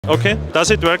Okay,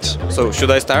 does it work? So should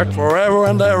I start? Forever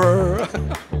and ever.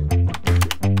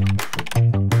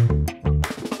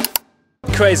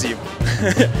 Crazy.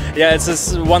 Ja, es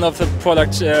ist one of the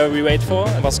products we wait for.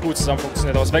 Was gut zusammen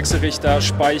funktioniert aus Wechselrichter,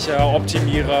 Speicher,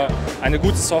 Optimierer, eine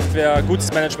gute Software,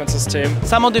 gutes Managementsystem.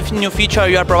 Some of the new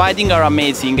features you are providing are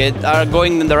amazing. Are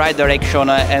going in the right direction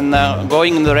and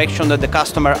going in the direction that the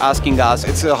customer asking us.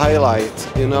 It's a highlight,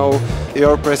 you know,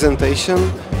 your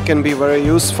presentation can be very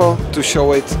useful to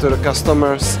show it to the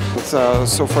customers.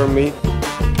 So for me.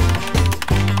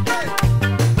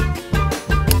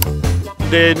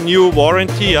 The new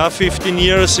warranty, 15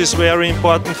 years, is very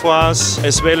important for us,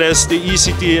 as well as the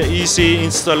easy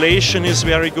installation is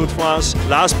very good for us.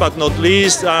 Last but not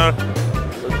least,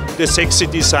 the sexy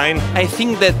design. I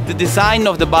think that the design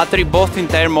of the battery, both in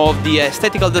terms of the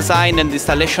aesthetical design and the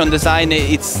installation design,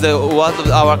 it's what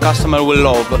our customer will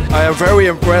love. I am very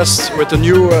impressed with the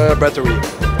new battery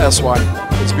S1.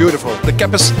 It's beautiful. The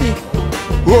capacity,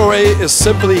 Huawei is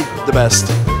simply the best.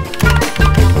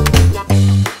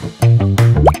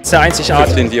 Sehr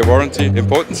einzigartig. 15-year warranty,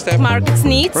 important step. Markets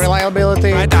needs.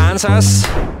 Reliability. Right answers.